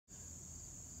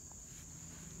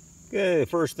Okay, the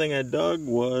first thing I dug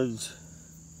was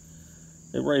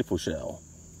a rifle shell.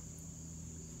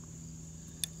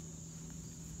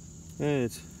 Okay,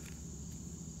 let's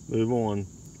move on.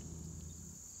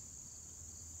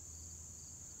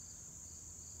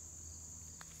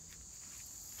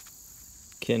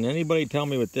 Can anybody tell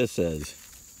me what this is?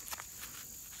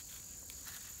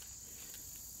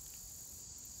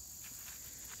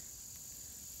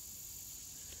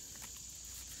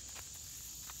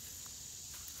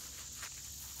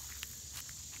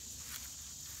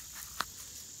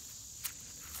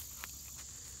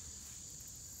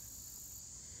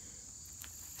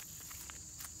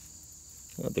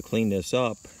 I have to clean this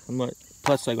up.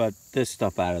 Plus I got this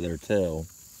stuff out of there too.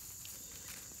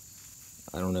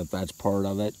 I don't know if that's part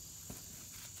of it.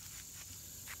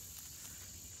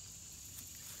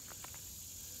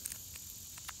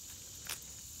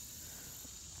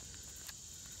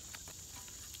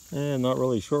 I'm not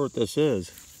really sure what this is.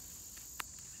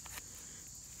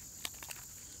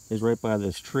 It's right by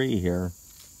this tree here.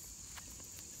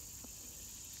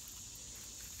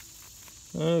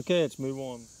 Okay, let's move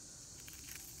on.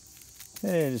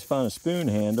 Hey, I just found a spoon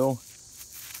handle.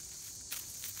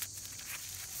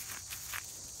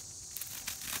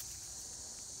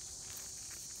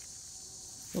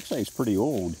 Looks like it's pretty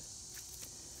old.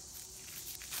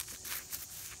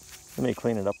 Let me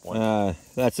clean it up one.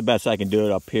 That's the best I can do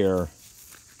it up here.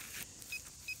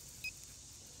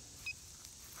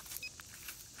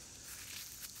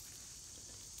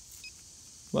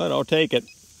 But I'll take it.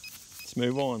 Let's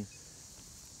move on.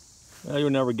 Well, you'll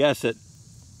never guess it.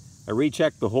 I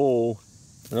rechecked the hole,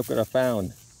 and look what I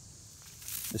found.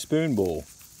 The spoon bowl.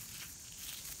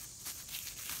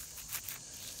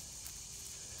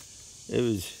 It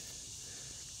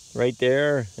was right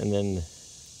there, and then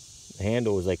the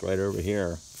handle was like right over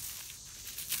here.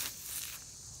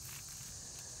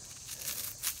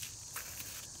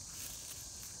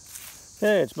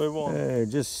 Okay, let's move on.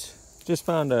 Just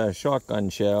found a shotgun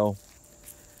shell.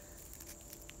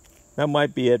 That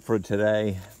might be it for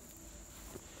today.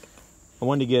 I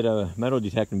wanted to get a metal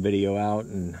detecting video out,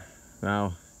 and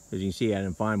well, as you can see, I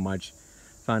didn't find much.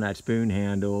 Found that spoon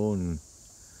handle and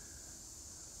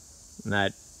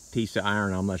that piece of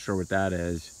iron. I'm not sure what that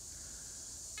is.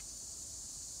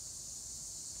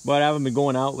 But I haven't been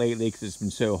going out lately because it's been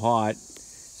so hot.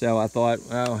 So I thought,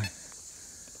 well,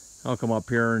 I'll come up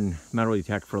here and metal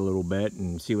detect for a little bit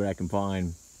and see what I can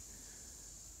find.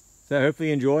 So hopefully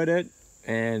you enjoyed it,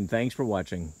 and thanks for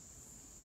watching.